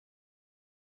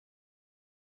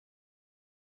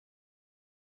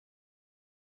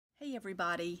Hey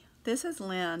everybody, this is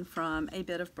Lynn from A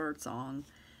Bit of Birdsong.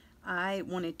 I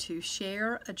wanted to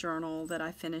share a journal that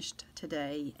I finished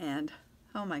today, and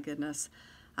oh my goodness,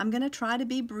 I'm going to try to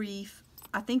be brief.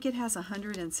 I think it has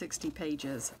 160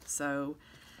 pages, so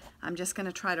I'm just going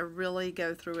to try to really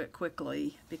go through it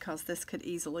quickly because this could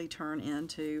easily turn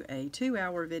into a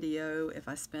 2-hour video if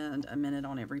I spend a minute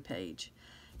on every page.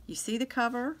 You see the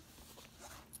cover,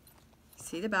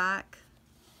 see the back.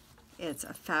 It's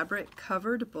a fabric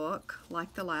covered book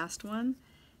like the last one,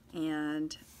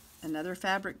 and another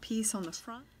fabric piece on the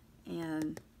front,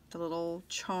 and the little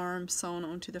charm sewn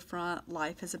onto the front.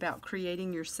 Life is about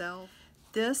creating yourself.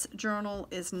 This journal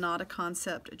is not a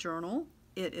concept journal.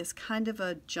 It is kind of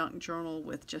a junk journal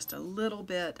with just a little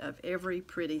bit of every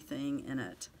pretty thing in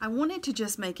it. I wanted to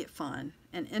just make it fun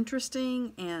and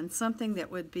interesting and something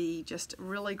that would be just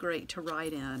really great to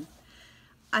write in.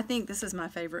 I think this is my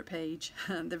favorite page,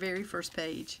 the very first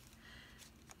page.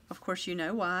 Of course, you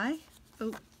know why.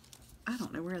 Oh, I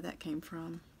don't know where that came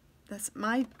from. That's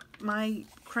my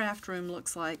craft room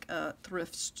looks like a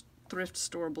thrift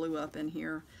store blew up in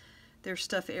here. There's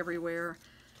stuff everywhere.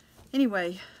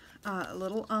 Anyway, a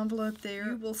little envelope there.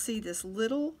 You will see this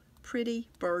little pretty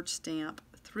bird stamp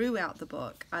throughout the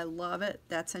book. I love it.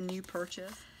 That's a new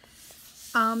purchase.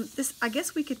 I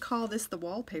guess we could call this the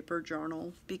wallpaper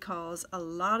journal because a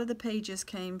lot of the pages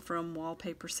came from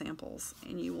wallpaper samples,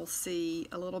 and you will see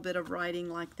a little bit of writing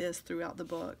like this throughout the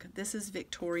book. This is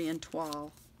Victorian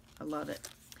toile. I love it.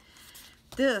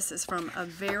 This is from a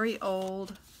very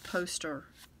old poster.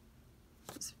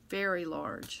 It's very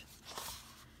large.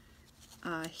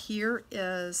 Here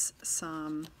is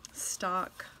some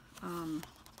stock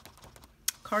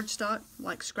cardstock,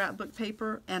 like scrapbook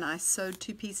paper, and I sewed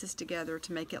 2 pieces together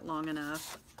to make it long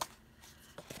enough.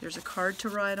 There's a card to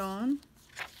write on.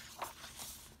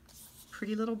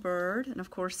 Pretty little bird, and of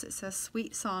course it says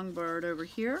Sweet Songbird over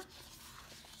here.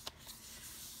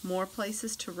 More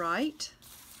places to write.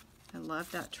 I love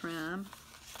that trim.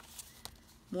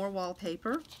 More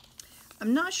wallpaper.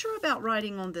 I'm not sure about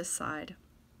writing on this side.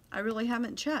 I really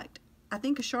haven't checked. I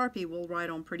think a Sharpie will write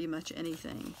on pretty much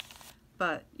anything.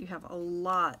 But you have a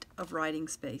lot of writing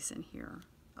space in here,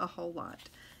 a whole lot.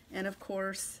 And of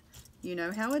course, you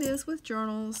know how it is with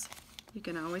journals. You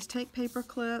can always take paper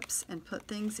clips and put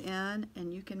things in,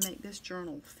 and you can make this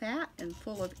journal fat and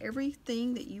full of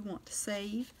everything that you want to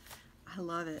save. I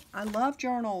love it. I love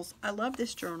journals. I love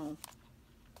this journal.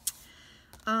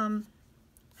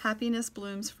 Happiness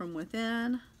blooms from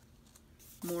within.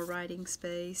 More writing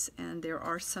space, and there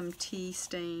are some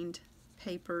tea-stained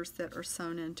papers that are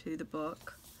sewn into the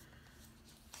book.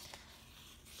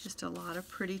 Just a lot of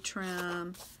pretty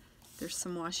trim. There's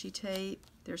some washi tape.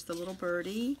 There's the little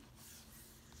birdie.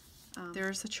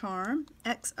 There's a charm.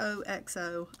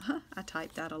 XOXO. I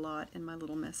type that a lot in my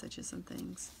little messages and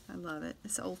things. I love it.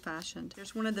 It's old-fashioned.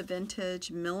 There's one of the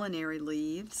vintage millinery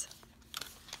leaves.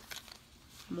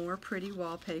 More pretty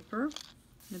wallpaper.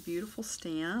 And a beautiful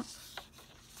stamp.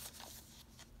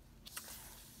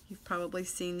 You've probably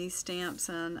seen these stamps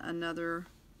in another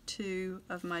 2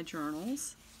 of my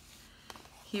journals.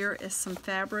 Here is some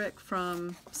fabric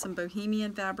from some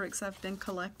Bohemian fabrics I've been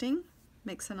collecting.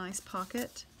 Makes a nice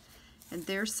pocket. And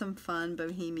there's some fun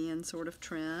Bohemian sort of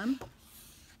trim.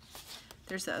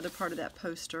 There's the other part of that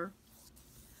poster.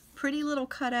 Pretty little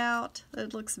cutout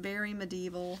that looks very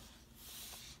medieval.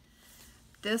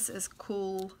 This is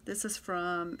cool. This is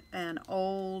from an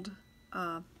old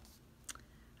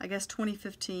I guess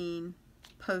 2015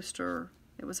 poster.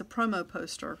 It was a promo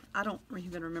poster. I don't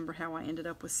even remember how I ended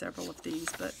up with several of these,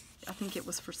 but I think it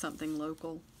was for something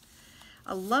local.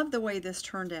 I love the way this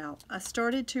turned out. I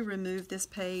started to remove this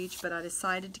page, but I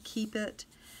decided to keep it.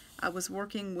 I was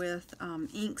working with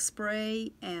ink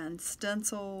spray and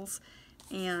stencils,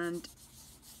 and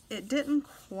it didn't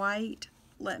quite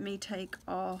let me take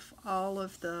off all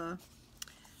of the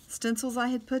stencils I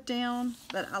had put down,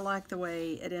 but I like the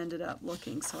way it ended up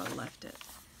looking, so I left it.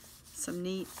 Some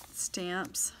neat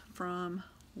stamps from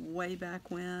way back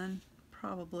when,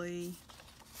 probably,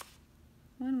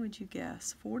 when would you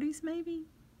guess, 40s maybe?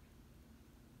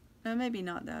 No, maybe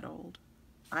not that old.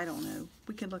 I don't know.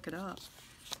 We can look it up.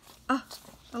 Ah,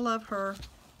 I love her.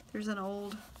 There's an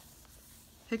old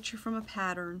picture from a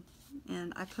pattern,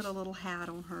 and I put a little hat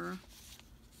on her.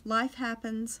 Life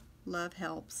happens. Love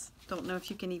helps. Don't know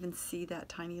if you can even see that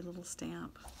tiny little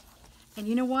stamp. And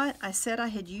you know what? I said I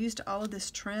had used all of this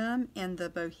trim in the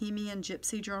Bohemian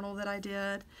Gypsy journal that I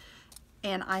did,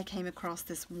 and I came across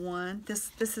this one. This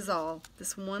is all.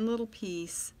 This one little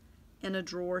piece in a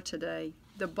drawer today.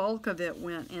 The bulk of it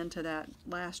went into that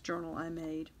last journal I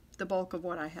made. The bulk of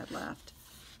what I had left.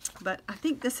 But I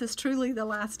think this is truly the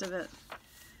last of it.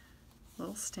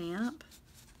 Little stamp.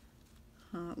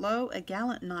 Lo, a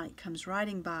gallant knight comes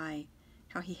riding by.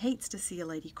 How he hates to see a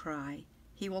lady cry.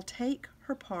 He will take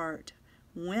her part,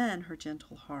 win her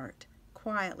gentle heart.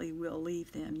 Quietly we'll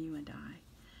leave them, you and I.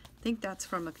 I think that's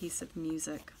from a piece of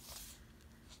music.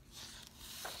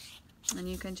 And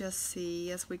you can just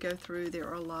see as we go through, there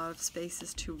are a lot of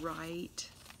spaces to write.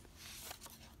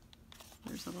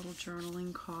 There's a little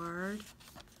journaling card,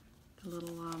 the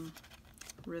little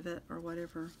rivet or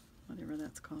whatever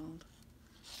that's called.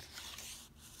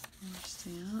 More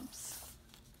stamps.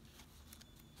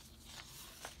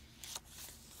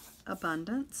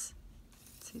 Abundance.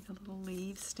 See the little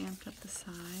leaves stamped up the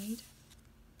side.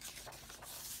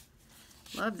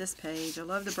 Love this page. I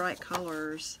love the bright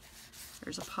colors.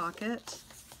 There's a pocket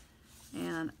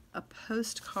and a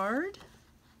postcard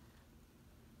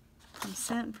from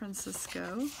San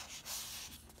Francisco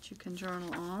that you can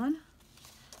journal on.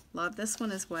 Love this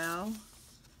one as well.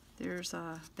 There's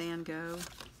a Van Gogh.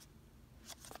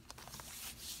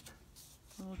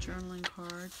 Little journaling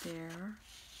card there.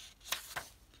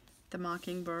 The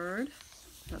Mockingbird.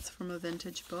 That's from a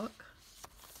vintage book.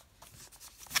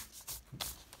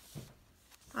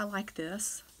 I like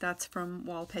this. That's from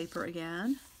Wallpaper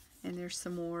again. And there's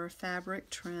some more fabric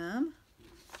trim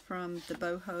from the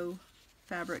boho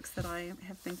fabrics that I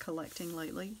have been collecting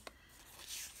lately.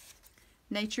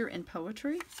 Nature and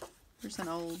Poetry. There's an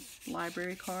old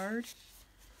library card.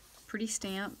 Pretty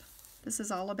stamp. This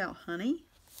is all about honey.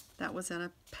 That was in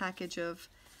a package of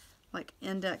like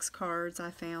index cards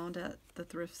I found at the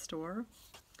thrift store.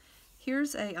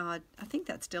 Here's a, I think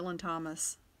that's Dylan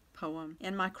Thomas poem,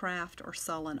 In My Craft or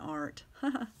Sullen Art.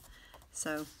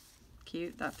 So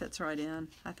cute, that fits right in.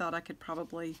 I thought I could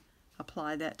probably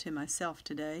apply that to myself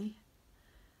today.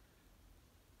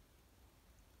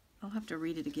 I'll have to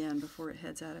read it again before it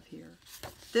heads out of here.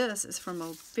 This is from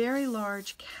a very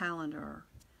large calendar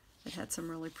that had some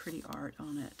really pretty art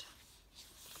on it.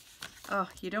 Oh,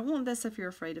 you don't want this if you're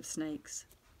afraid of snakes.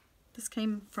 This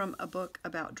came from a book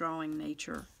about drawing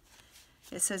nature.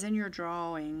 It says, in your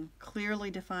drawing,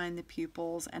 clearly define the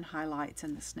pupils and highlights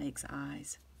in the snake's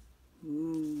eyes.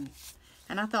 Ooh.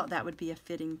 And I thought that would be a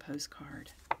fitting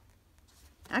postcard.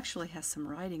 Actually has some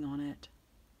writing on it.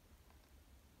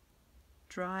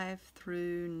 Drive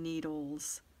through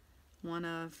needles, one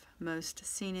of most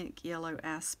scenic yellow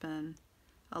aspen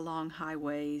along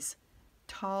highways,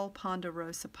 tall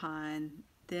ponderosa pine,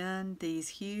 then these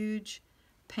huge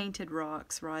painted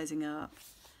rocks rising up.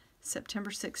 September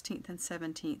 16th and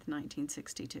 17th,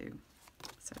 1962.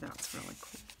 So that's really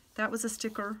cool. That was a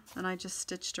sticker, and I just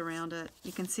stitched around it.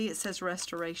 You can see it says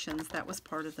Restorations. That was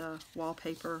part of the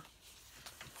wallpaper.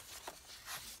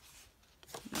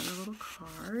 Another little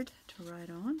card to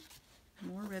write on.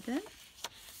 More ribbon.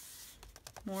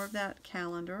 More of that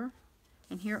calendar.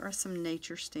 And here are some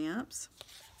nature stamps.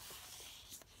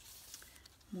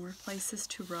 More places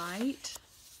to write.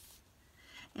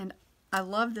 And I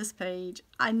love this page.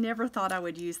 I never thought I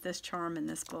would use this charm in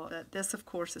this book. But this, of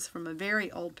course, is from a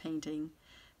very old painting.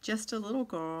 Just a little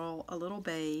girl, a little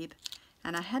babe.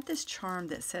 And I had this charm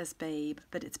that says babe,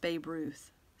 but it's Babe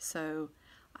Ruth. So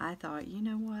I thought, you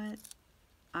know what?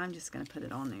 I'm just going to put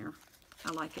it on there.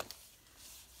 I like it.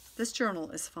 This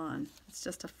journal is fun. It's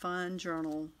just a fun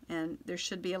journal. And there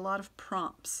should be a lot of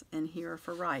prompts in here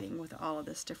for writing with all of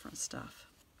this different stuff.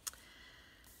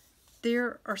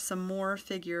 There are some more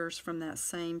figures from that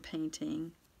same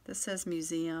painting. This says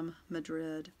Museum,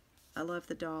 Madrid. I love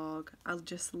the dog. I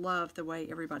just love the way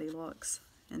everybody looks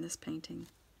in this painting.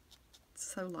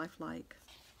 It's so lifelike.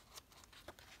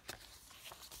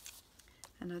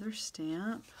 Another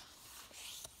stamp.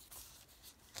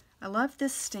 I love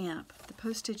this stamp, the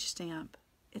postage stamp.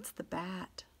 It's the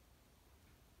bat.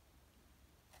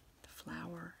 The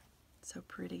flower. So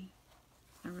pretty.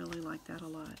 I really like that a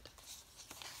lot.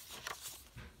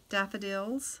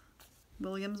 Daffodils,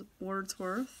 William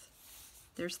Wordsworth.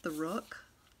 There's the rook.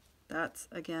 That's,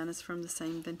 again, is from the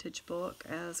same vintage book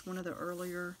as one of the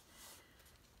earlier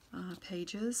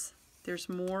pages. There's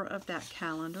more of that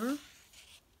calendar.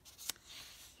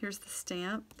 Here's the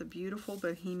stamp, the beautiful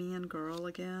Bohemian girl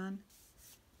again.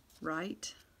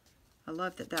 Right. I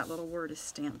love that that little word is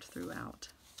stamped throughout.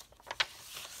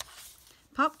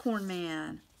 Popcorn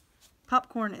Man.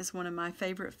 Popcorn is one of my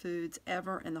favorite foods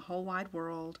ever in the whole wide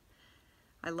world.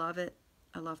 I love it.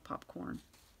 I love popcorn.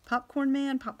 Popcorn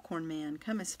Man,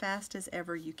 come as fast as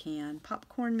ever you can.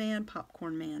 Popcorn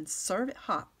Man, serve it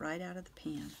hot right out of the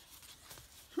pan.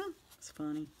 It's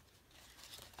funny.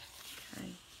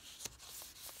 Okay.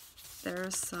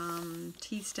 There's some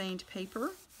tea-stained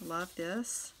paper. Love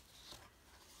this.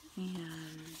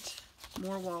 And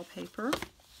more wallpaper.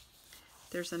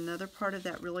 There's another part of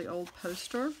that really old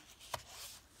poster.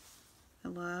 I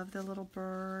love the little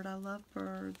bird. I love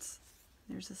birds.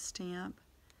 There's a stamp.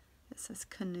 It says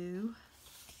canoe.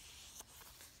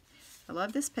 I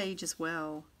love this page as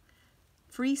well.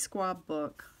 Free squab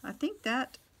book. I think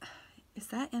that, is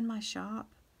that in my shop?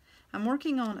 I'm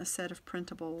working on a set of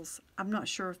printables. I'm not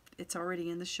sure if it's already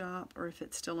in the shop or if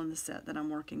it's still in the set that I'm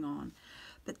working on.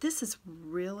 But this is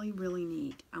really, really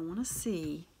neat. I want to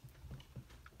see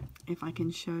if I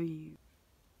can show you.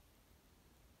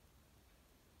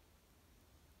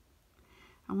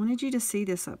 I wanted you to see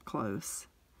this up close.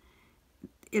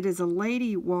 It is a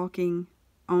lady walking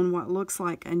on what looks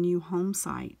like a new home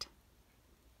site.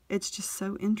 It's just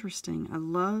so interesting. I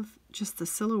love just the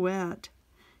silhouette.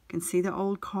 You can see the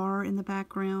old car in the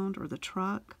background or the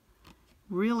truck.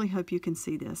 Really hope you can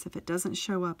see this. If it doesn't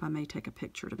show up, I may take a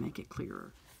picture to make it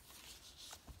clearer.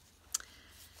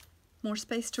 More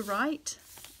space to write,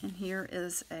 and here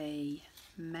is a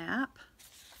map.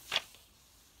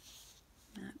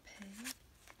 Map page.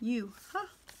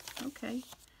 Okay.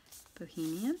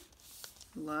 Bohemian.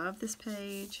 Love this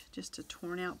page. Just a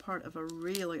torn out part of a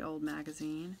really old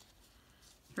magazine.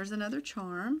 Here's another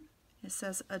charm. It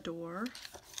says adore.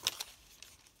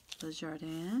 Le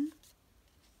Jardin.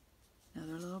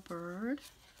 Another little bird.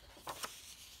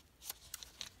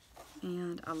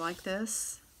 And I like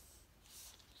this.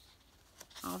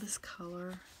 All this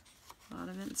color. A lot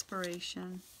of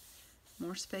inspiration.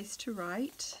 More space to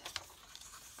write.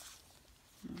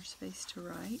 More space to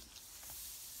write.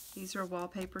 These are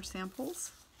wallpaper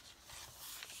samples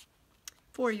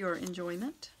for your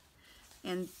enjoyment.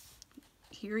 And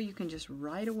here you can just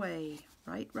write away.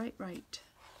 Write.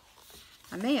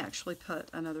 I may actually put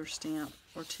another stamp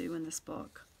or two in this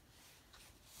book.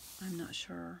 I'm not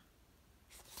sure.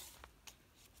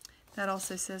 That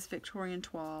also says Victorian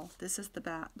Toile. This is the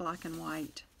black and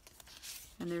white.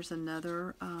 And there's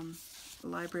another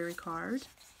library card.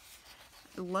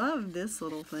 I love this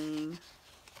little thing.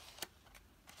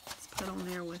 It's put on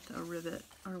there with a rivet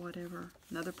or whatever.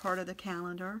 Another part of the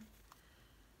calendar.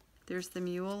 There's the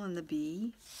mule and the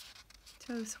bee.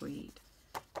 So sweet.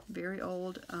 Very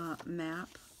old map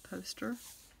poster.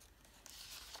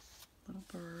 Little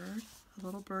bird. A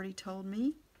little birdie told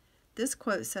me. This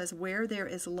quote says, "Where there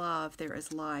is love, there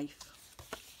is life."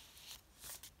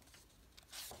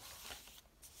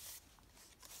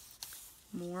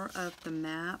 More of the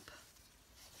map.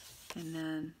 And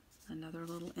then another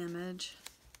little image.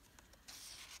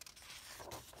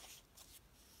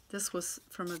 This was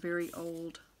from a very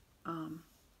old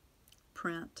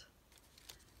print.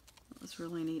 It was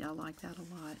really neat. I like that a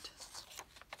lot.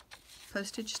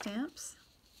 Postage stamps.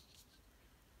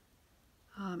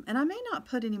 And I may not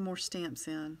put any more stamps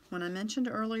in. When I mentioned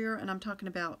earlier, and I'm talking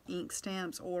about ink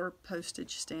stamps or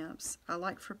postage stamps, I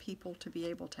like for people to be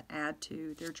able to add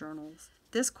to their journals.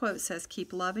 This quote says,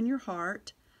 "Keep love in your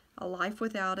heart. A life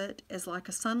without it is like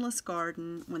a sunless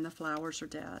garden when the flowers are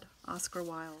dead." Oscar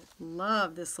Wilde.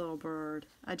 Love this little bird.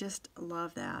 I just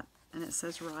love that. And it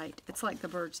says write. It's like the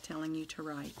bird's telling you to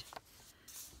write.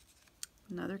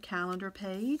 Another calendar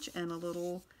page and a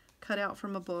little cutout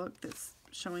from a book that's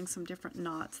showing some different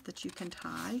knots that you can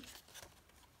tie.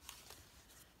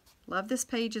 Love this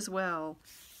page as well.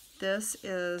 This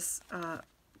is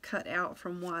cut out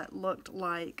from what looked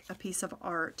like a piece of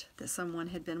art that someone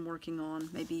had been working on,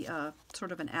 maybe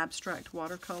sort of an abstract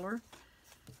watercolor.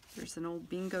 There's an old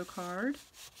bingo card.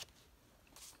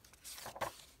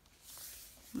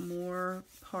 More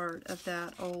part of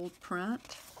that old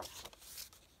print.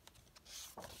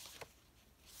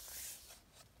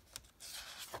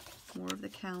 More of the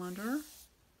calendar.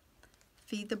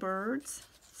 Feed the birds,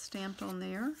 stamped on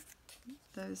there.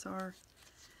 Those are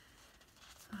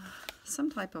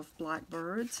some type of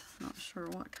blackbirds, not sure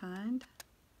what kind.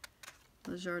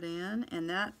 Le Jardin, and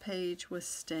that page was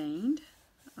stained.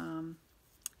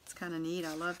 It's kind of neat.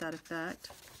 I love that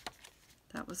effect.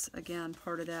 That was, again,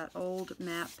 part of that old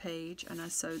map page, and I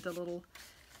sewed the little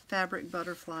fabric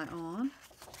butterfly on.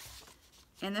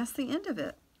 And that's the end of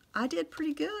it. I did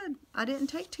pretty good. I didn't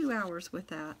take 2 hours with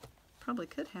that. Probably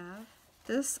could have.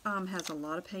 This has a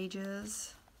lot of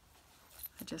pages.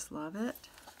 I just love it.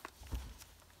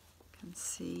 You can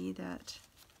see that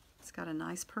it's got a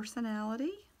nice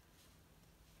personality.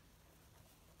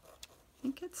 I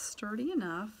think it's sturdy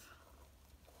enough.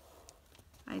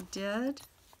 I did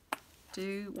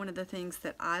do one of the things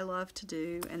that I love to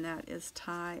do, and that is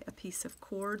tie a piece of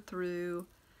cord through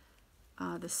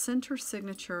the center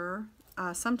signature.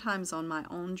 Sometimes on my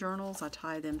own journals, I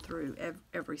tie them through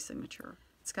every signature.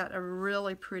 It's got a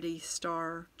really pretty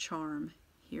star charm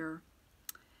here.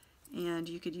 and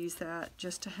you could use that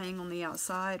just to hang on the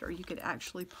outside, or you could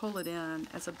actually pull it in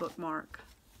as a bookmark.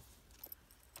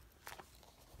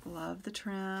 Love the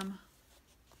trim.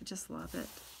 I just love it.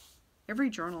 Every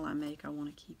journal I make, I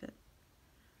want to keep it.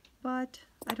 But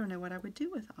I don't know what I would do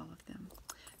with all of them.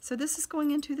 So this is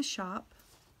going into the shop.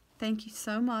 Thank you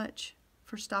so much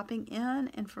for stopping in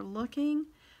and for looking.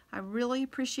 I really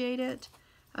appreciate it.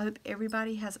 I hope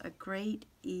everybody has a great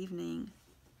evening.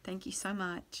 Thank you so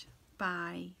much.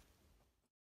 Bye.